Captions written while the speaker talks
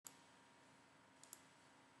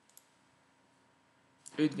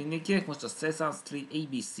Őt mindenkinek, most a Sesame Street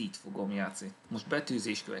ABC-t fogom játszani. Most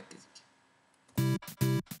betűzés következik.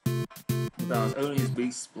 Utána az Early's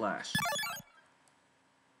Big Splash.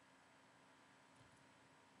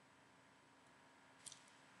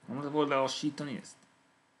 Nem volt lelassítani ezt?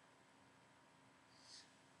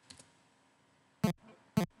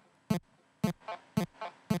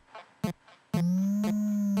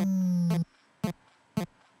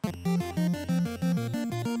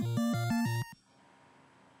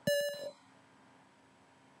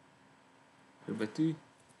 Betű.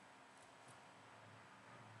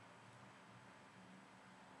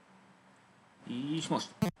 És most.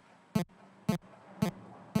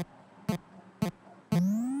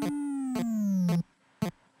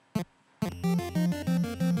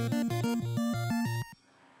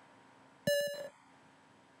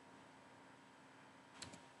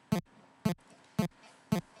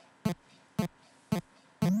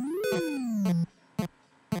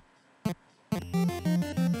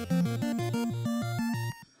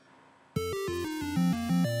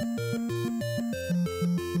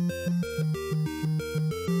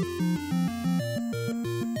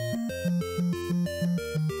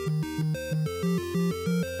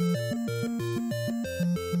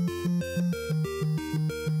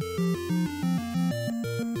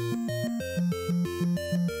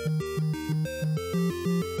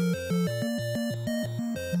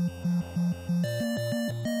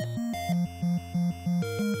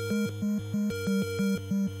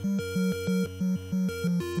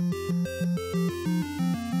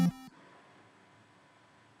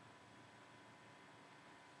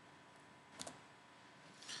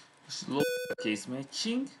 Slow case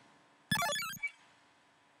matching.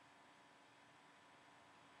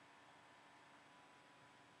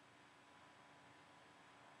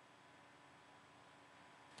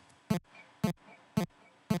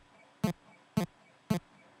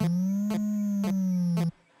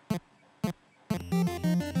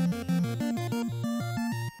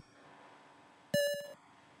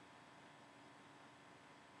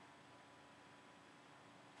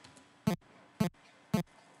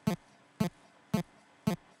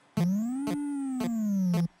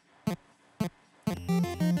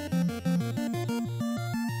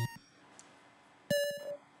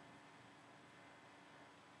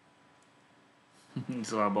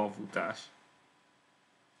 Szóval balfutás.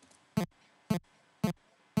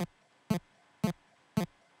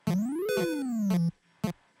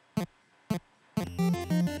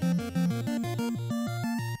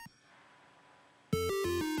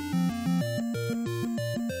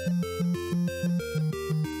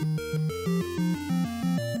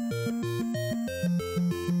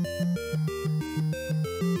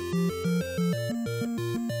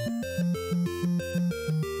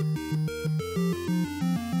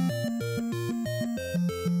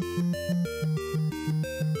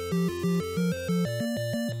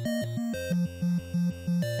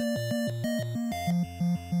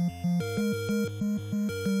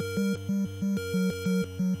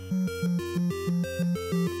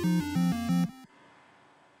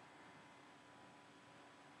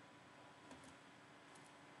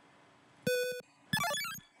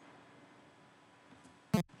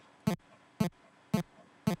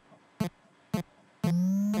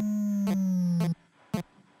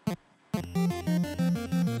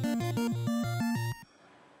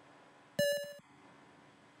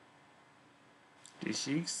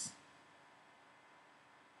 És X.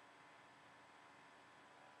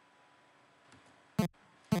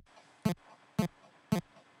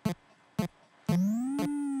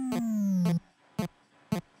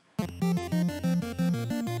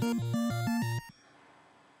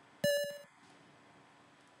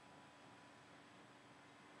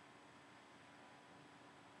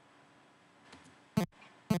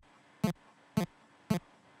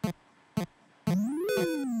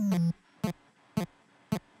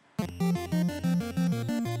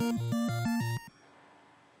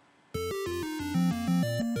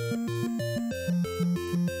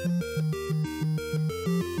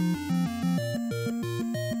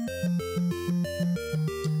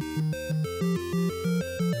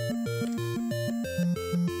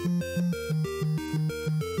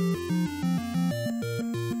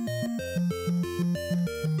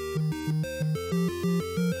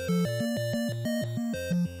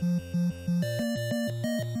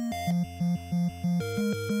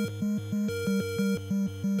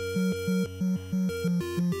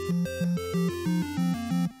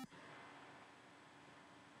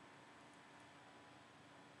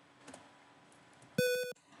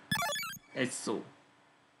 Egy szó.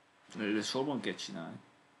 De sorban kell csinálni.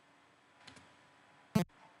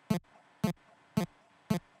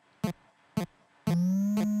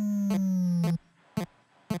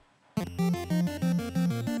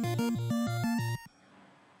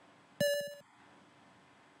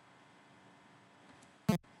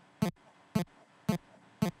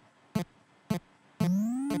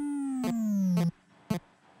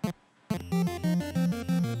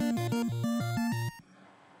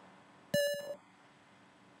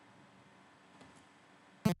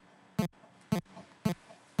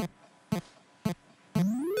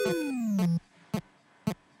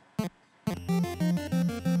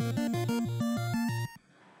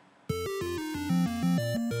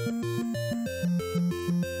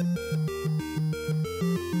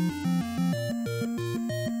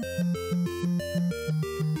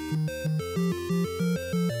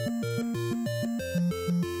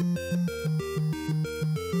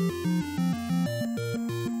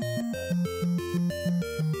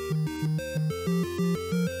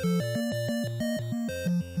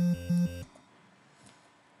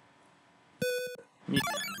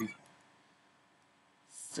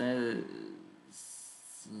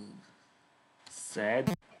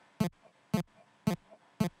 Szed.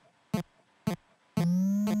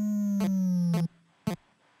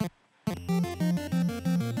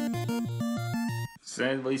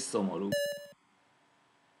 Szed vagy szomorú.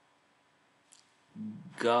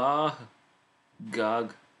 Gag,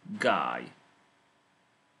 guy.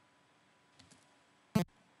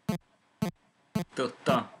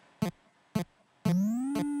 Tudta.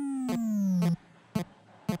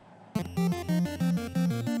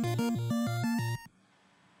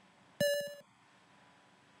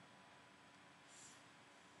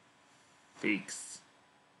 Fix.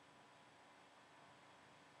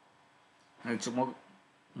 Csak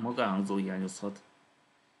magánhangzó hiányozhat.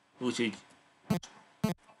 Úgyhogy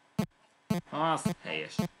az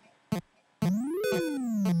helyes.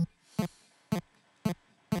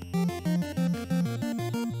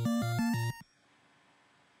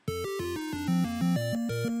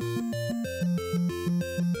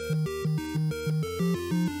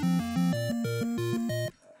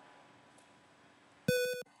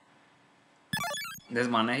 De ez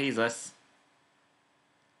már nehéz lesz.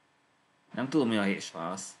 Nem tudom, mi a helyes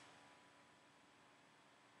válasz.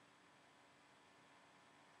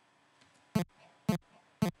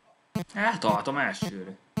 Eltaláltam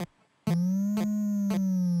elsőre.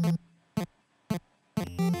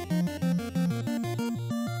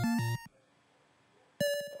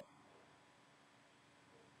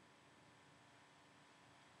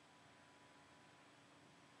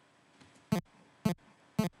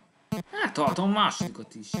 Eltaláltam a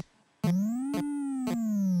másodikat is.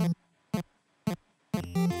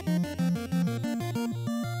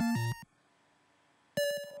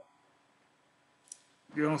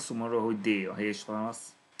 Gyanszom arra, hogy D a helyes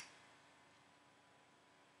válasz.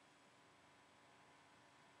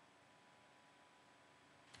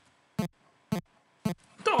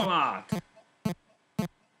 Talált!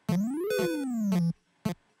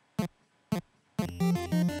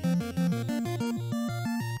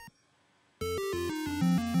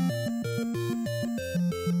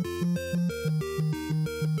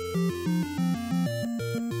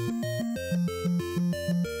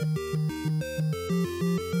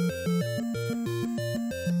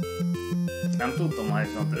 Nem tudtam már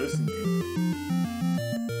is, de őszintén.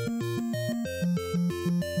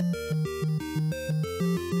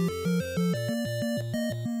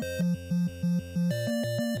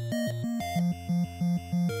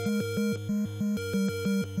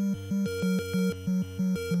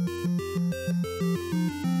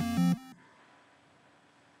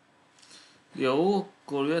 Jó,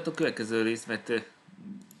 akkor jöhet a következő rész, mert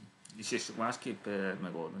és másképp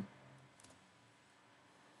megoldani.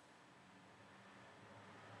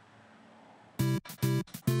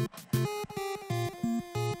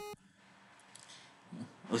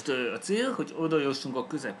 Most a cél, hogy oda jussunk a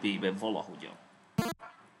közepébe valahogyan.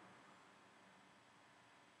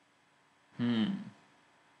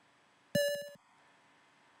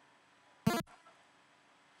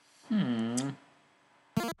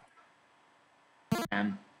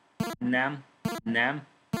 Nem.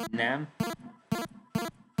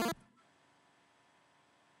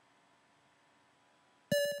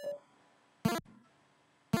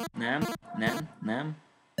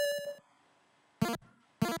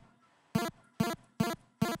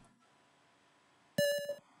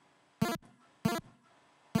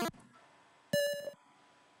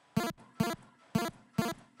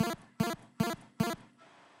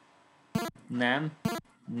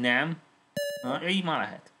 Nem. Na, így már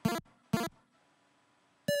lehet.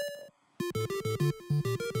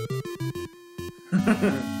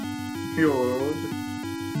 Jó volt.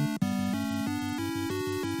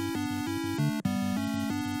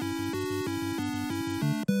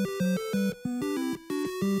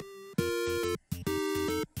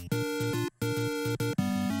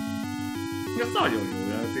 Ez nagyon jó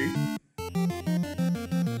játék.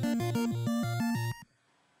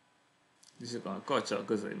 És a kacsa a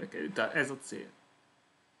közelébe kerül. Tehát ez a cél.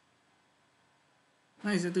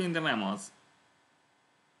 Nézzük, de nem az.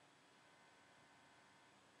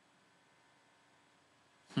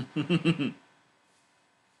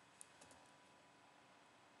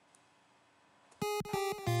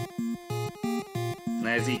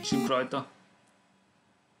 Nehezítsünk rajta.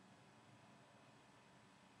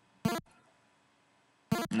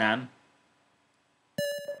 Nem.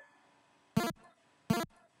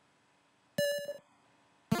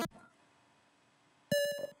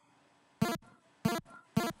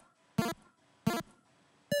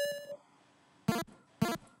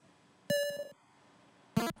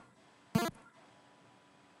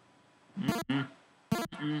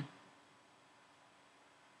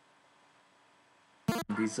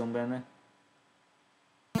 Bízom benne.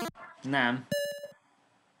 Nem.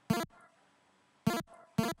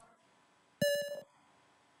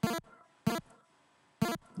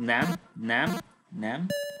 Nem, nem, nem.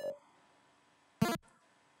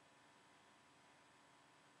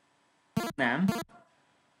 Nem.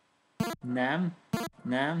 Nem,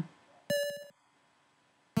 nem.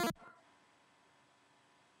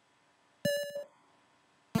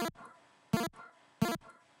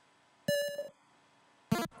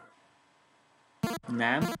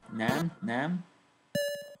 Nem, nem, nem.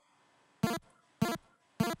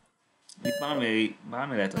 Itt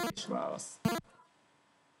valami lehet, hogy is válasz.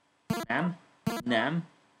 Nem, nem.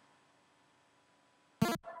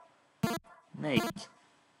 Ne így.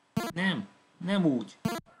 Nem, nem úgy.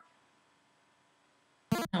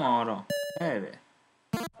 Nem arra, erre.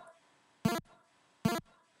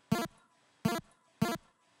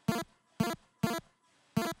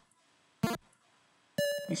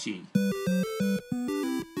 És így.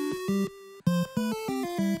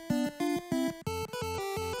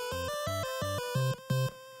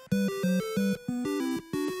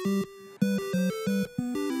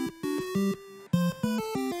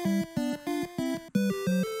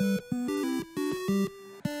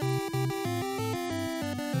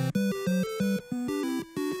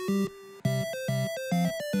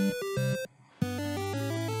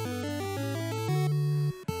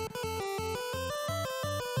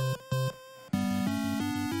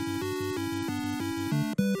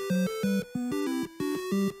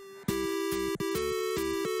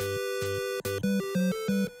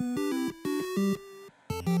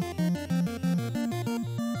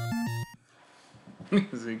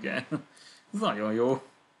 Ez igen. Ez nagyon jó.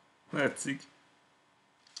 Tetszik.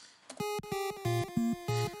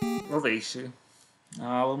 A végső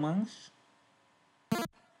állomás.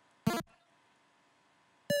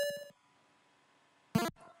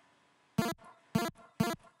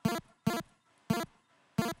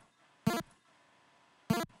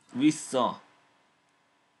 Vissza.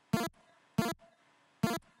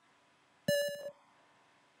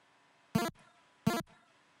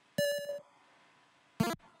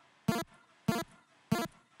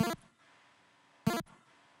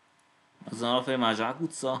 Az alapján már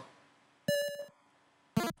zsákutca.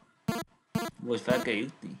 Vagy fel kell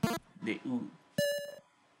jutni. De úgy.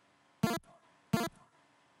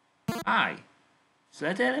 Állj! És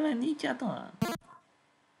lehet erre menni így talán?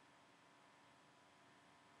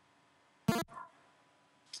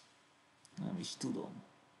 Nem is tudom.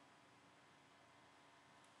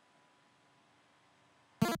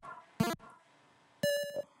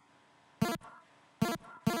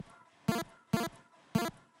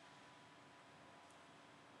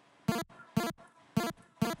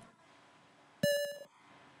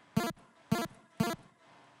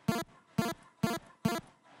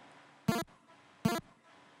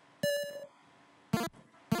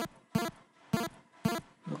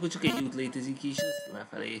 Akkor csak egy út létezik is, az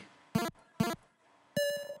lefelé.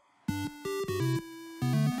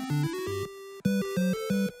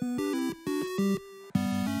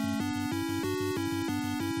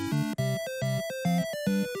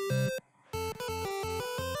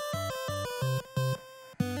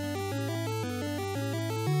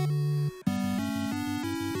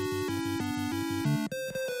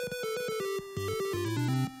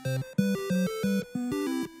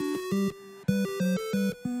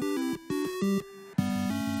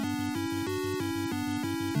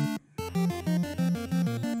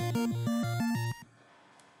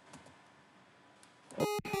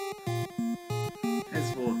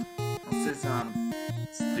 Ez volt a Sesame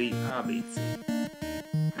Street ABC.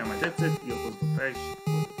 Ha már tetszett, iratkozzatok fel, és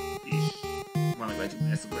van, hogy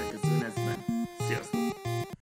ezt a következő